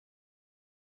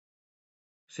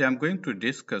So I'm going to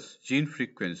discuss gene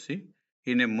frequency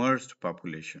in a merged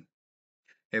population.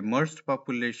 A merged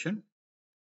population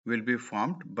will be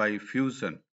formed by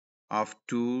fusion of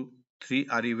two, three,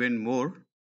 or even more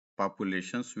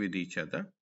populations with each other.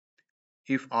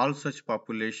 If all such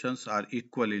populations are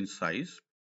equal in size,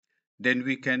 then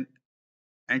we can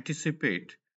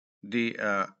anticipate the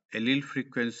allele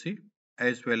frequency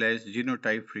as well as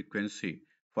genotype frequency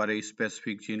for a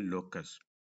specific gene locus.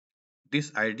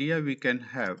 This idea we can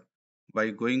have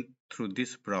by going through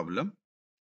this problem.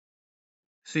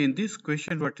 See, in this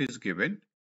question, what is given?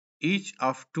 Each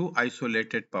of two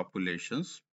isolated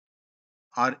populations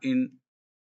are in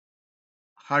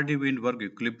Hardy-Weinberg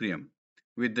equilibrium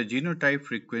with the genotype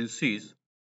frequencies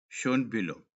shown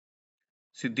below.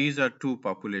 See, these are two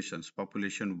populations,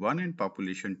 population 1 and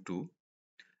population 2,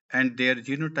 and their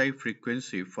genotype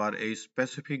frequency for a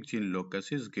specific gene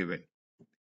locus is given.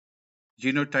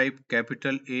 Genotype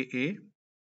capital AA,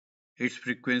 its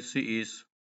frequency is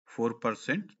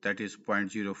 4%, that is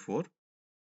 0.04.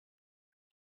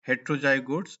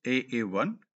 Heterozygotes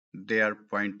AA1, they are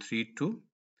 0.32,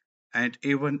 and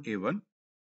A1A1,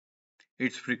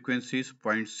 its frequency is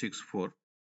 0.64.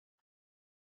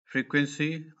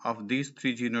 Frequency of these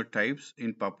three genotypes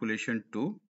in population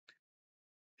 2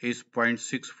 is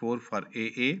 0.64 for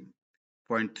AA,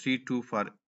 0.32 for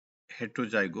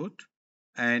heterozygote,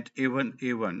 and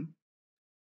A1A1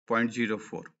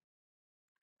 0.04.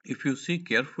 If you see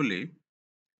carefully,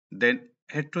 then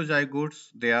heterozygotes,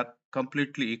 they are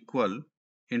completely equal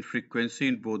in frequency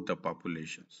in both the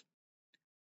populations.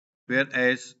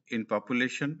 Whereas in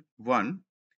population 1,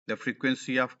 the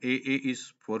frequency of AA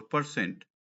is 4%,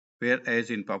 whereas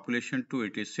in population 2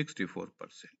 it is 64%.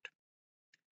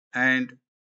 And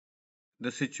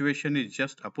the situation is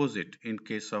just opposite in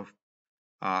case of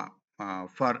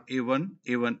for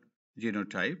A1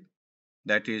 genotype,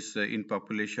 that is in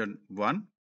population 1,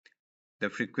 the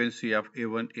frequency of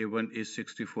A1 is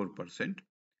 64%,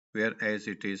 whereas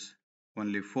it is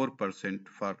only 4%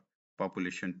 for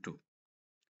population 2.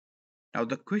 Now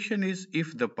the question is,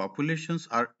 if the populations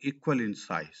are equal in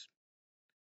size.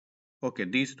 Okay,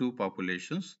 these two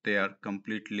populations, they are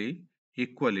completely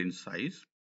equal in size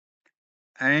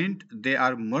and they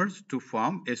are merged to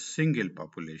form a single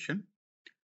population.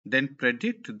 Then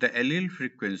predict the allele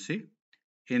frequency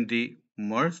in the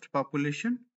merged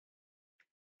population.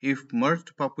 If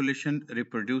merged population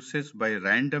reproduces by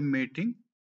random mating,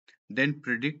 then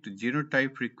predict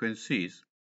genotype frequencies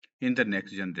in the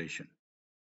next generation.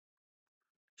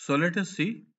 So let us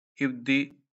see, if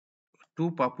the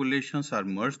two populations are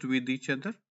merged with each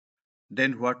other,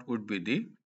 then what would be the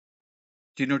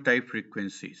genotype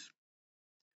frequencies?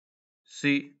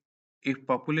 See, if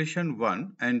population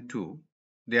 1 and 2,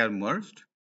 they are merged,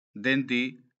 then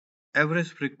the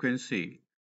average frequency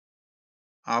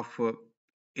of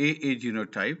AA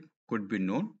genotype could be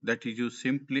known. That is, you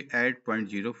simply add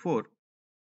 0.04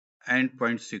 and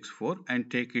 0.64 and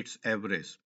take its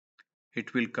average.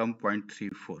 It will come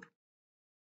 0.34.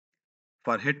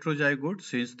 For heterozygote,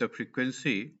 since the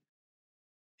frequency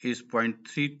is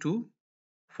 0.32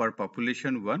 for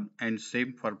population 1 and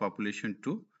same for population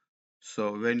 2,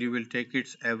 so when you will take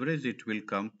its average, it will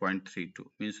come 0.32,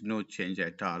 means no change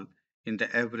at all in the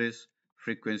average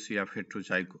frequency of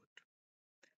heterozygote.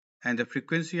 And the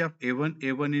frequency of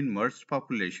A1 in merged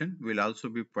population will also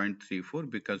be 0.34,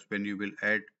 because when you will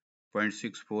add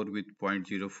 0.64 with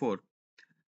 0.04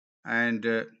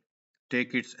 and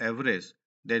take its average,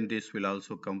 then this will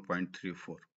also come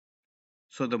 0.34.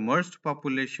 So the merged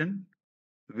population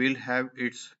will have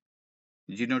its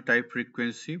genotype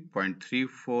frequency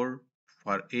 0.34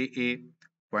 for AA,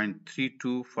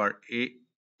 0.32 for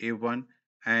A1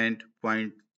 and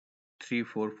 0.34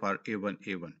 for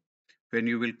A1A1. When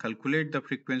you will calculate the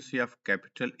frequency of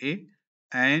capital A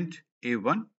and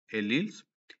A1 alleles,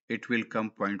 it will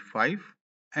come 0.5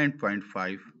 and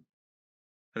 0.5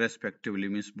 respectively,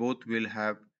 means both will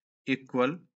have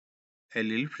equal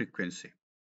allele frequency.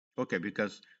 Okay,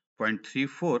 because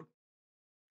 0.34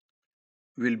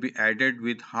 will be added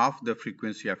with half the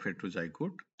frequency of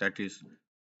heterozygote, that is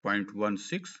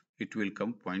 0.16, it will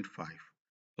come 0.5.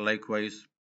 Likewise,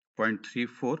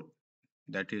 0.34,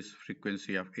 that is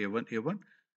frequency of A1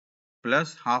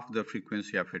 plus half the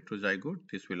frequency of heterozygote,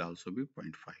 this will also be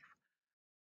 0.5.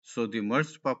 So the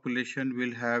merged population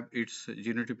will have its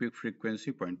genotypic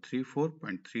frequency 0.34,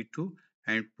 0.32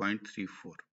 and 0.34.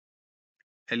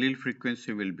 Allele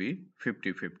frequency will be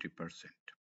 50-50%.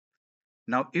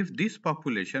 Now, if this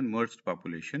population, merged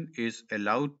population, is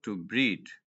allowed to breed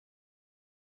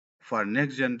for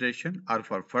next generation or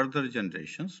for further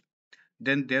generations,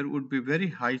 then there would be very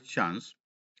high chance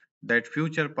that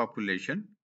future population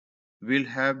will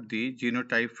have the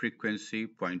genotype frequency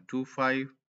 0.25,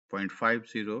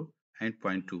 0.50, and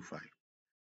 0.25,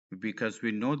 because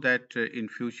we know that in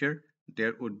future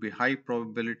there would be high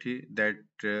probability that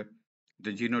the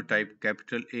genotype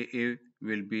capital AA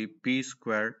will be p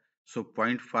square, so zero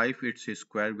point 0.5 its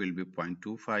square will be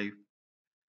 0.25.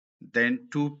 Then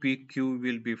 2pq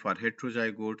will be for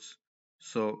heterozygotes,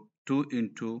 so 2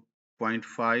 into zero point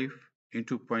 0.5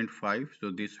 into zero point 0.5,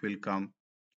 so this will come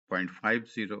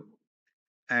 0.50.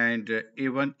 And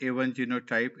A1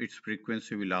 genotype, its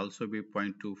frequency will also be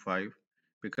 0.25,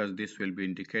 because this will be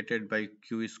indicated by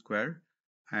q square,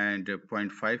 and zero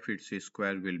point 0.5 its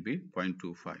square will be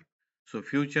 0.25. So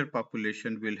future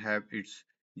population will have its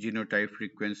genotype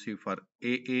frequency for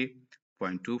AA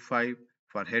 0.25,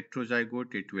 for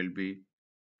heterozygote it will be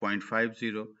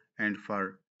 0.50, and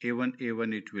for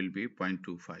A1 it will be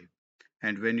 0.25.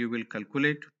 And when you will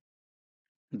calculate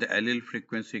the allele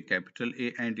frequency capital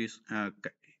A and is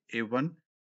A1,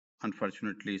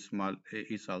 unfortunately small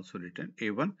a is also written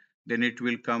A1, then it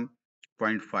will come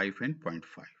zero point 0.5 and zero point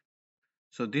 0.5.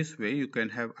 So this way you can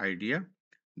have idea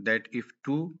that if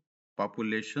two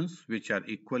populations which are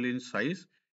equal in size,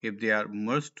 if they are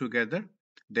merged together,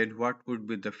 then what would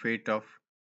be the fate of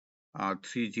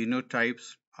three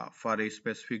genotypes for a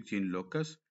specific gene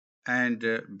locus, and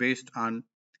based on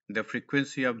the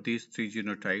frequency of these three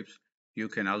genotypes, you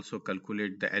can also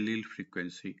calculate the allele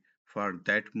frequency for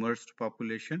that merged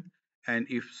population. And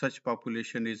if such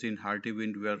population is in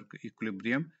Hardy-Weinberg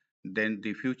equilibrium, then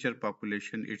the future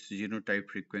population, its genotype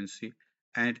frequency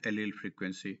and allele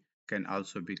frequency can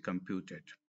also be computed.